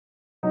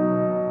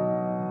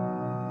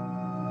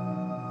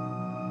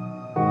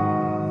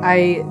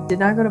I did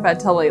not go to bed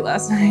till late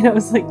last night. I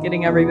was like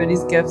getting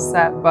everybody's gifts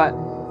set, but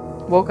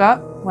woke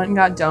up, went and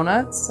got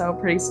donuts, so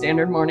pretty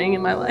standard morning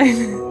in my life.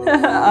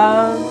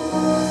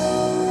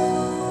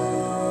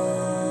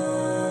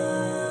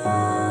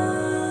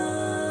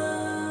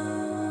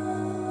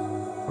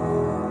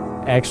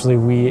 Actually,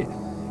 we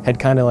had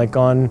kind of like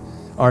gone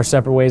our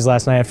separate ways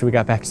last night after we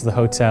got back to the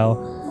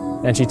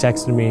hotel, and she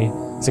texted me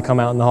to come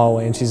out in the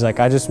hallway, and she's like,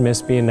 I just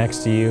miss being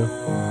next to you.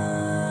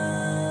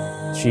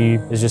 She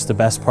is just the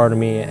best part of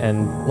me,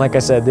 and like I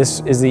said, this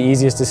is the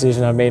easiest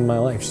decision I've made in my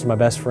life. She's my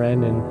best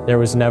friend, and there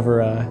was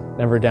never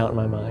a doubt in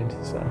my mind.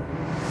 So.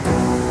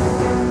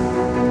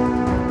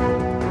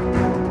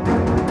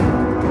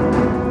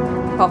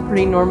 Felt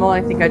pretty normal.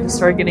 I think I just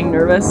started getting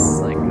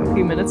nervous like a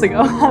few minutes ago,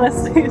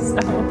 honestly, so.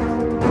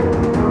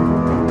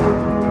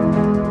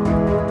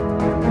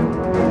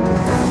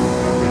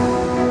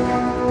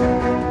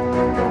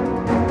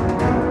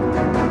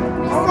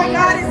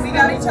 We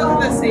got each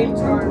other the same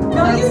charm.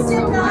 No, you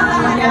did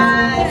not.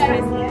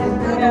 Yes.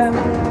 Yeah.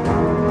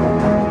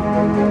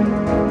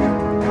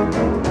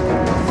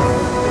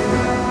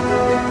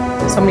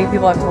 So many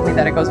people have told me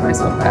that it goes by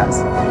so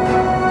fast.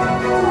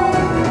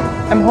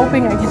 I'm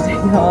hoping I can take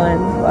it all in,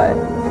 but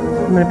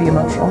I'm gonna be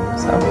emotional,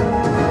 so.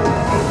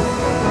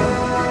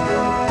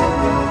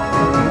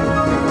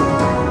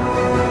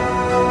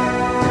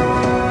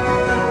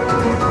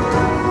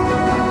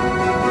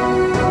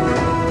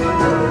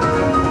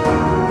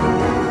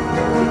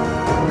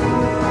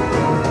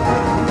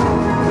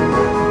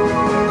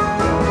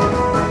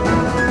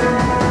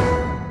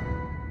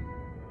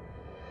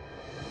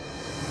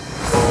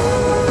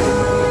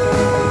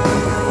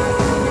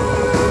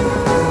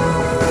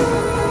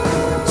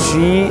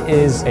 She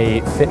is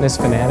a fitness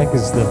fanatic,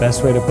 is the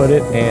best way to put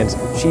it, and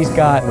she's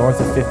got north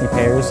of 50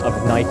 pairs of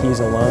Nikes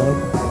alone,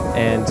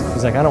 and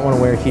she's like, I don't want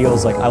to wear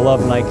heels, like I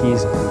love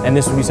Nikes, and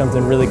this would be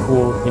something really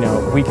cool, you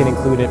know, we can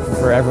include it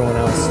for everyone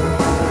else.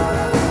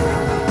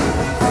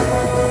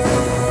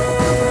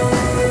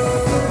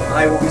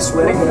 I will be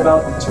sweating in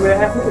about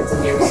 2.5 minutes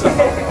in here, so.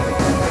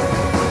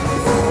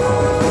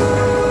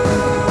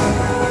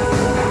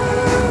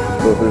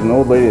 So if there's an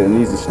old lady that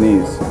needs to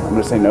sneeze, I'm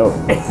gonna say no.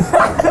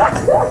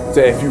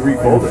 Say if you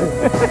refold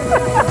it.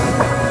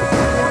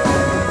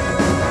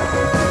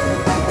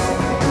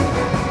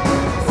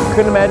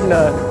 Couldn't imagine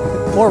a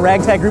more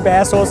ragtag group of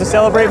assholes to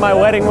celebrate my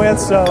wedding with,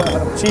 so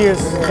cheers.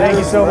 Thank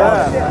you so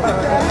much.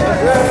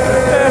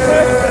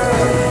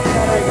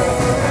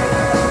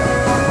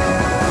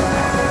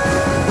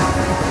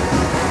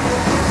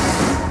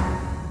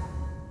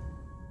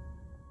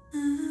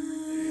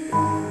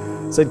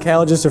 Said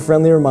Cal, just a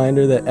friendly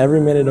reminder that every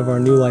minute of our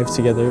new life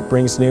together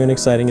brings new and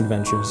exciting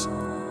adventures.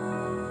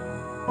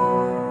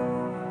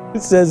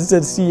 It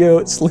said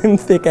CEO, slim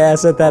thick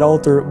ass at that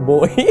altar,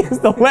 boy, is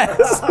the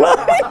last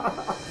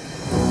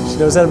line. She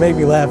knows how to make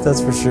me laugh,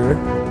 that's for sure.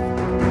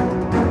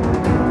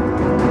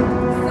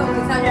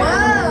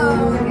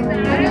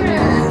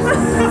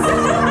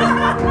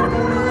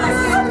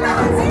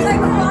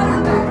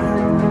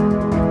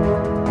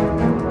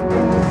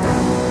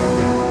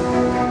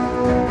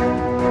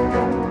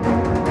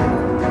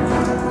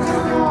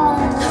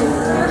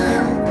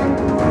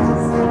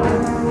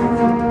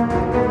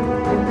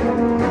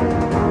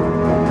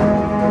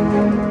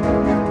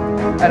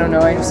 I don't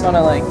know, I just want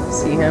to like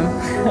see him.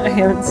 I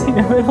haven't seen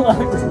him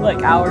in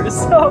like hours,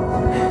 so.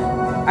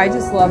 I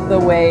just love the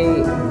way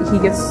he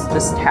gets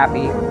just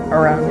happy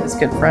around his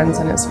good friends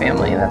and his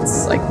family.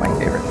 That's like my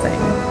favorite thing.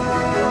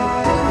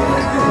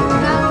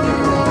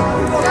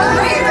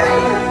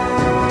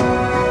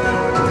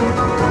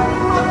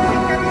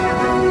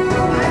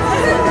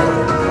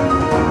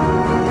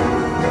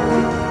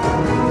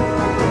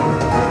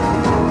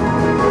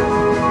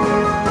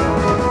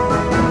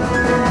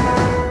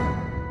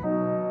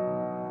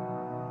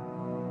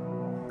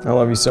 I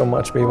love you so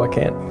much, babe. I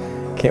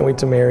can't wait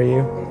to marry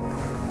you.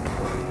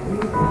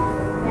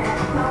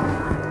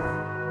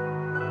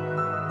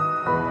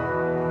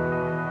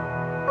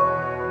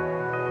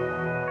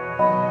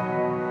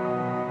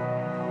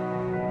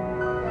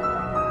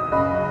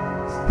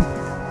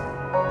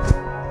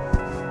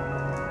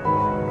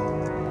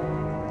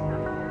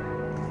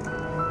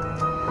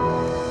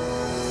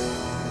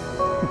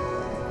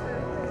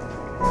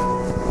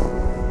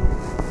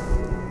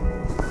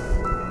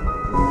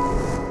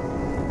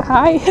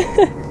 Hi.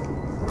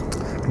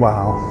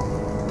 Wow.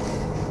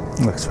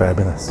 Looks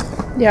fabulous.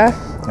 Yeah?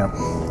 Yep.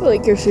 I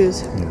like your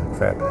shoes. You look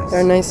fabulous.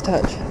 They're a nice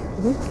touch.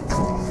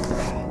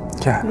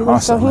 Yeah, You look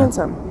awesome. so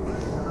handsome.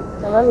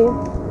 I love you.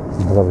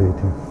 I love you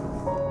too.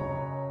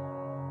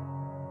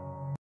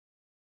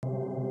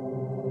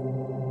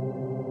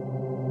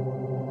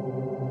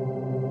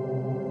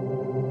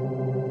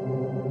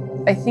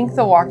 I think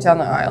the walk down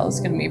the aisle is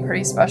going to be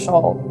pretty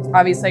special.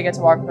 Obviously, I get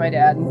to walk with my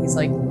dad, and he's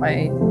like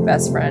my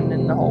best friend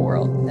in the whole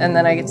world. And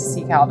then I get to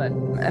see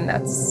Calvin, and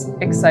that's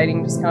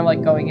exciting, just kind of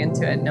like going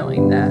into it,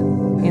 knowing that,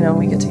 you know,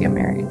 we get to get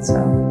married,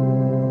 so.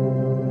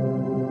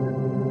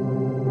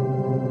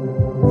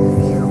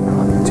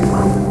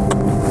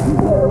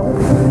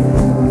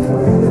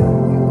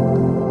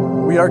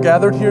 are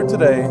gathered here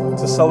today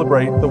to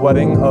celebrate the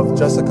wedding of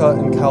Jessica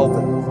and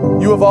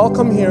Calvin. You have all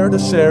come here to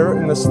share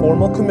in this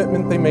formal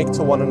commitment they make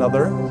to one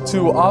another,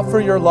 to offer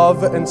your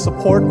love and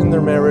support in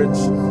their marriage,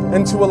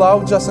 and to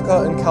allow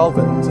Jessica and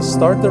Calvin to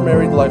start their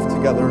married life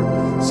together,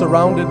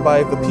 surrounded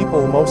by the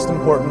people most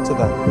important to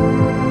them.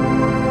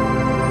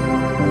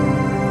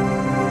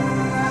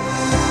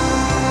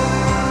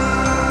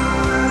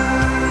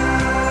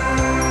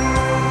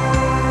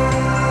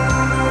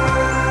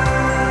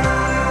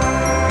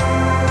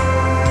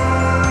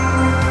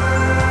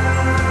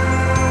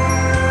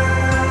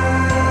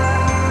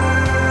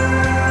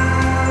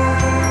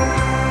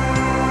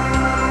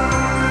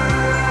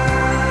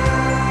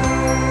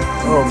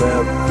 Oh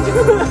man,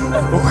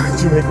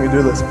 why'd you make me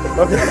do this?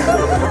 Okay.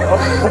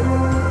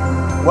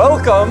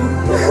 Welcome.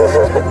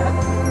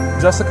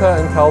 Jessica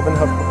and Calvin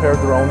have prepared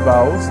their own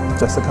vows.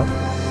 Jessica.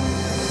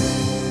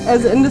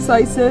 As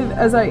indecisive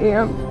as I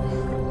am,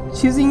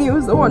 choosing you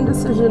is the one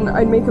decision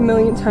I'd make a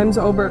million times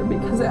over,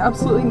 because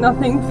absolutely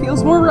nothing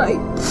feels more right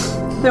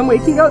than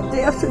waking up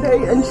day after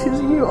day and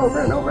choosing you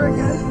over and over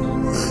again.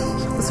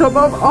 So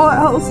above all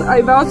else,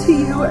 I vow to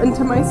you and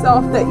to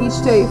myself that each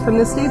day from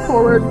this day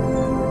forward,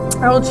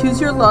 I will choose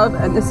your love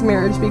and this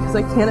marriage, because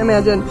I can't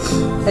imagine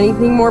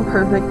anything more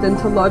perfect than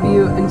to love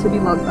you and to be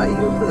loved by you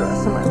for the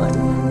rest of my life.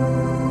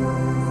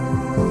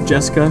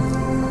 Jessica,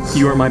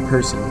 you are my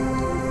person.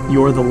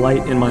 You are the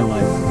light in my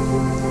life.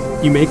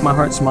 You make my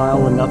heart smile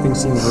when nothing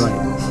seems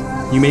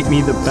right. You make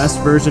me the best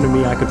version of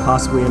me I could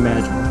possibly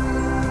imagine.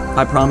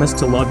 I promise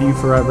to love you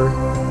forever,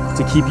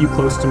 to keep you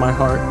close to my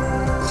heart,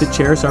 to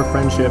cherish our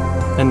friendship,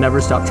 and never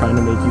stop trying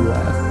to make you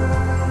laugh.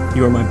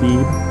 You are my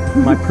babe,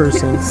 my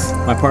person,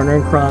 my partner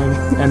in crime,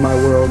 and my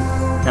world,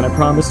 and I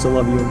promise to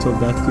love you until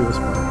death do us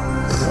part. I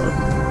love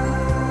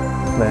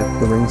you. May I have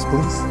the rings,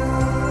 please?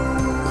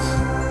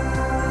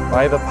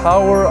 By the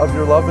power of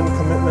your love and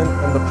commitment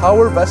and the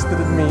power vested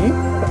in me,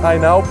 I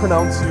now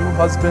pronounce you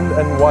husband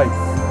and wife.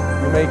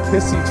 You may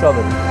kiss each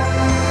other.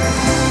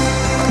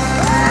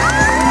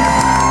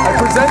 I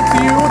present to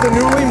you the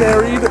newly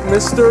married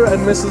Mr.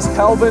 and Mrs.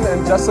 Calvin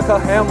and Jessica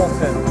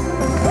Hamilton.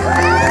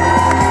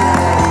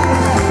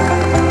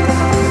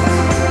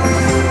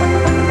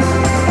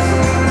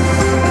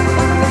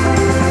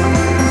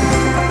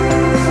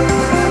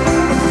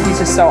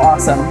 Just so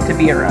awesome to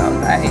be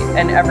around.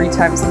 And every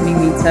time somebody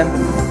meets him,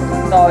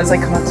 they'll always like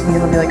come up to me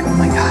and they'll be like, "Oh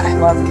my God, I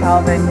love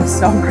Calvin. He's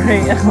so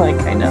great." And I'm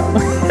like, I know.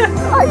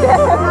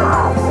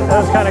 That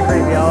was kind of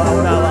creepy,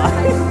 I'll not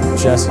lie.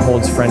 Jess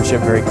holds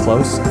friendship very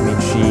close. I mean,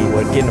 she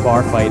would get in a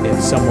bar fight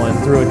if someone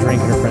threw a drink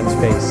in her friend's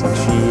face. Like,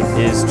 she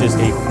is just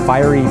a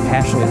fiery,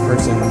 passionate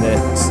person that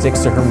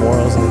sticks to her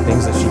morals and the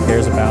things that she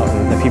cares about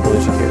and the people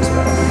that she cares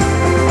about.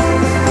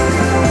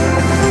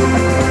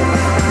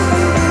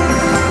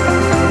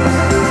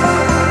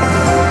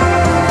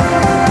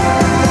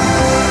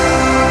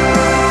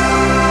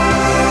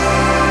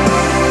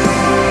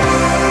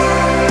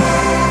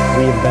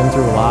 Been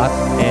through a lot,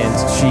 and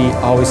she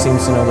always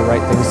seems to know the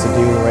right things to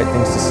do, the right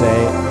things to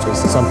say.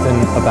 Just something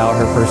about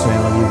her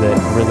personality that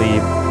really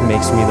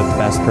makes me the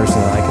best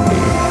person that I can be.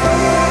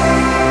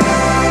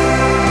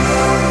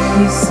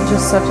 He's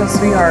just such a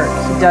sweetheart.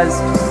 He does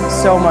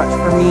so much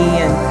for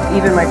me and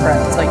even my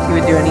friends. Like, he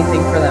would do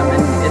anything for them,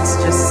 and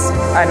it's just,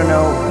 I don't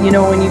know. You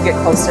know, when you get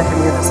close to him,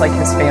 you're just like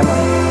his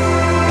family.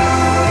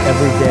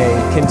 Every day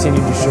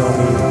continued to show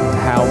me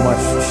how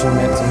much she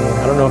meant to me.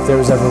 I don't know if there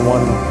was ever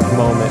one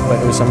moment, but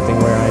it was something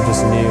where I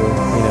just knew,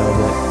 you know,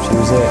 that she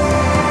was it.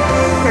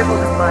 Careful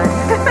with butt.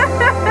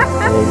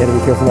 Yeah, you gotta be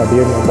careful with my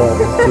beard and my butt.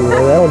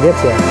 That'll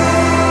get you.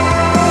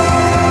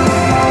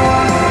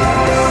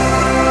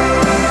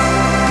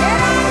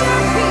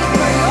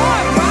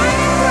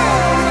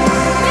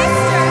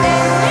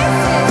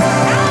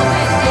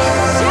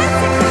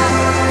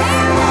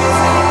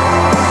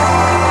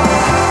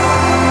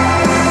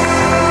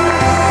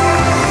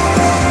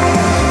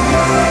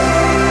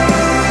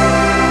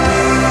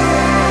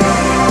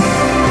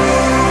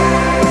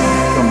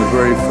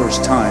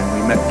 Time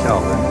we met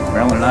Calvin,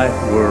 Marilyn and I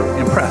were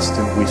impressed,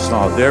 and we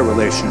saw their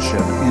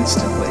relationship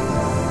instantly.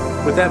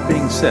 With that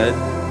being said,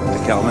 to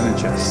Calvin and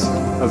Jess,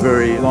 a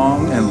very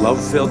long and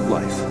love-filled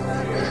life.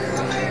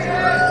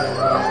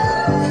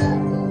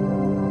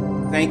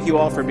 Thank you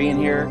all for being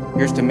here.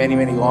 Here's to many,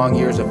 many long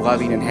years of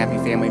loving and happy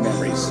family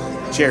memories.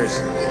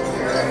 Cheers.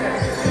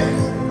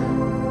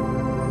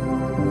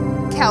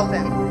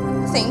 Calvin,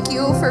 thank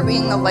you for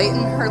being the light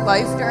in her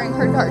life during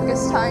her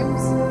darkest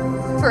times,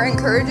 for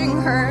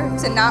encouraging her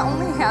to not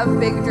only have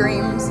big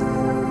dreams,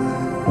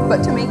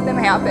 but to make them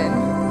happen.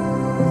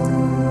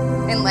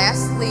 And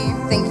lastly,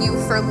 thank you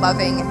for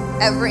loving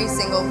every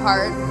single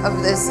part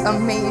of this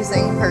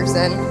amazing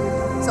person.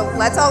 So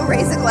let's all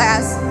raise a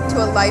glass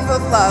to a life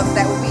of love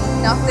that will be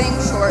nothing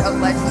short of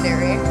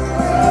legendary.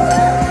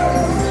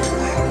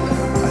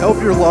 I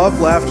hope your love,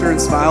 laughter, and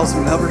smiles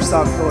will never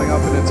stop filling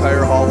up an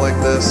entire hall like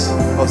this.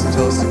 Most of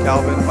toast to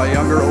Calvin, my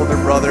younger, older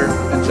brother,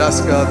 and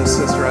Jessica, the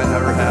sister I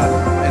never had,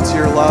 and to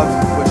your love,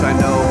 which I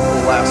know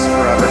will last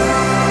forever.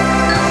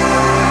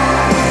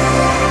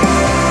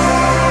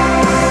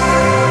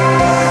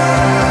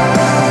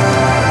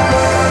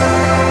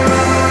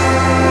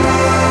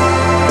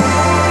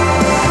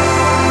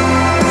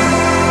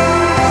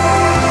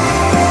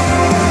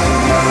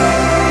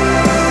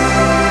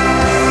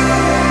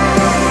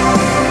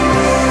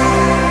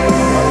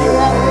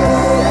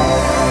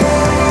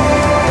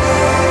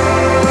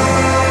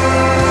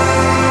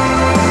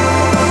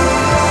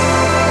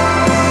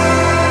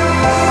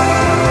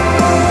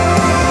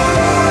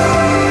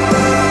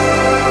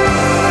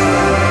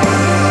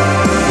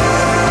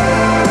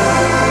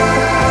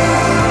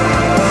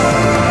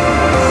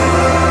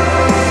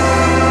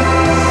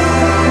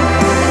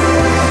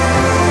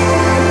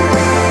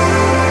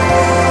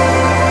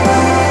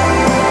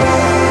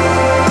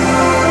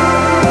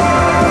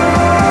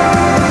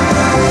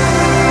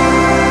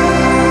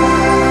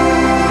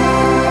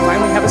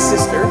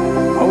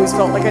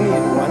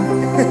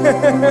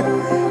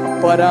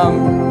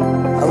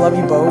 I love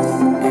you both,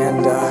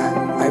 and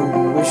I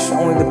wish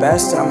only the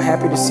best, and I'm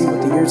happy to see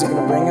what the years are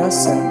going to bring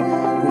us, and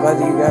I'm glad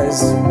that you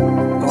guys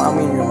allow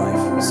me in your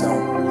life. So,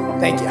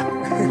 thank you.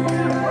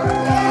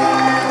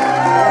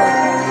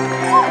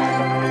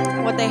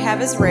 What they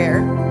have is rare,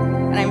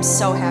 and I'm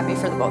so happy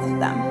for the both of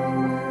them.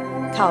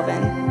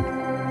 Calvin,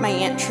 my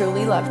aunt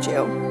truly loved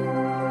you,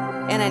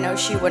 and I know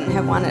she wouldn't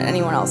have wanted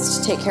anyone else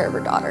to take care of her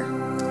daughter.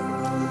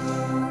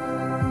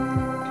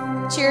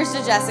 Cheers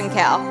to Jess and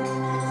Cal.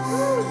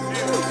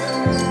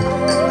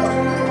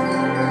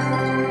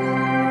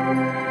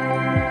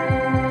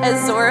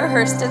 As Zora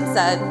Hurston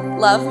said,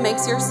 love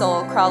makes your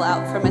soul crawl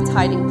out from its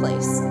hiding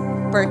place.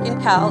 Burke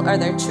and Cal are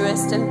their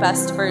truest and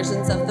best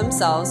versions of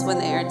themselves when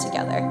they are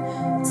together.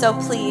 So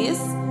please,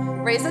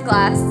 raise a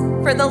glass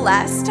for the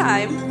last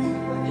time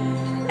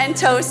and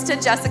toast to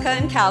Jessica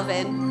and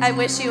Calvin. I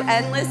wish you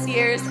endless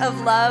years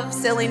of love,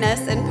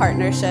 silliness, and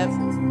partnership.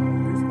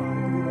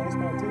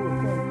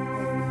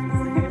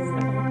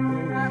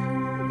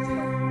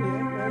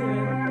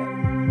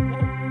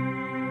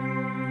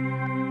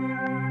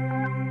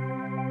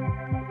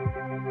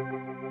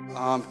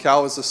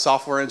 Cal was a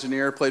software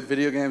engineer, played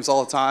video games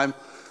all the time.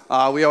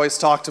 We always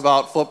talked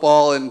about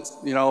football and,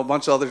 you know, a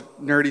bunch of other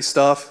nerdy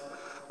stuff.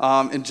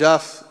 And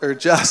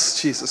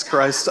Jess, Jesus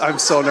Christ, I'm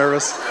so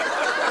nervous.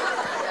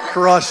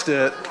 Crushed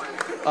it.